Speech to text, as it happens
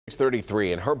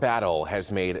33, and her battle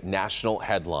has made national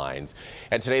headlines.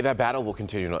 And today that battle will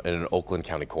continue in an Oakland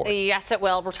County court. Yes, it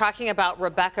will. We're talking about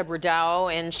Rebecca Bordeaux,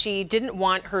 and she didn't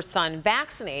want her son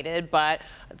vaccinated, but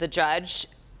the judge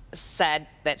said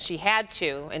that she had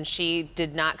to, and she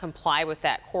did not comply with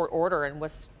that court order and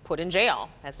was put in jail.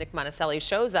 As Nick Monticelli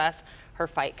shows us, her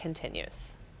fight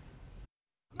continues.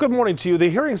 Good morning to you. The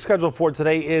hearing scheduled for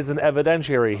today is an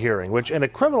evidentiary hearing, which in a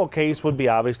criminal case would be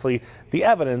obviously the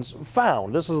evidence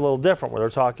found. This is a little different where they're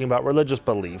talking about religious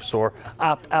beliefs or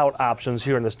opt-out options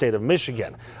here in the state of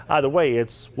Michigan. Either way,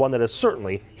 it's one that is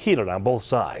certainly heated on both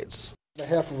sides. On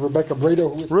behalf of Rebecca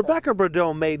Bordeaux. Rebecca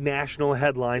Bordeaux made national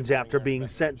headlines after being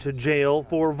sent to jail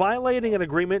for violating an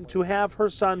agreement to have her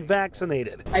son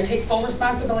vaccinated. I take full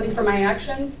responsibility for my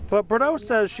actions. But Bordeaux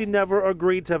says she never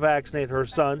agreed to vaccinate her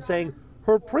son, saying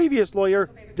her previous lawyer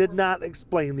did not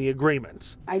explain the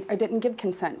agreement. I didn't give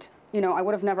consent. You know, I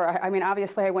would have never, I mean,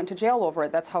 obviously I went to jail over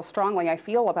it. That's how strongly I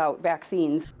feel about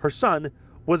vaccines. Her son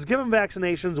was given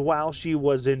vaccinations while she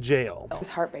was in jail. It was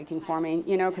heartbreaking for me,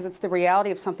 you know, because it's the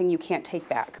reality of something you can't take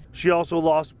back. She also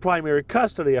lost primary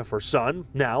custody of her son.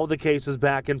 Now the case is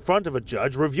back in front of a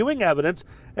judge reviewing evidence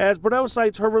as Bordeaux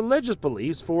cites her religious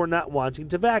beliefs for not wanting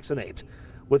to vaccinate.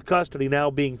 With custody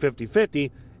now being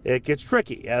 50-50, it gets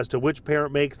tricky as to which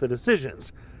parent makes the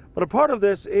decisions. But a part of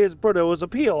this is Bordeaux's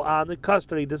appeal on the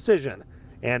custody decision.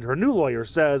 And her new lawyer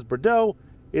says Bordeaux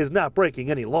is not breaking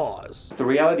any laws. The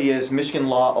reality is Michigan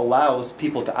law allows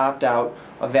people to opt out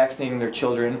of vaccinating their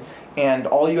children, and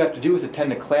all you have to do is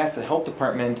attend a class at the health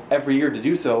department every year to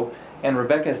do so. And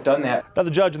Rebecca has done that. Now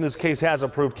the judge in this case has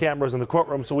approved cameras in the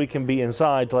courtroom so we can be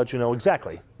inside to let you know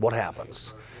exactly what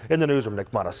happens. In the newsroom,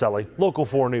 Nick Monticelli, Local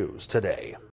 4 News Today.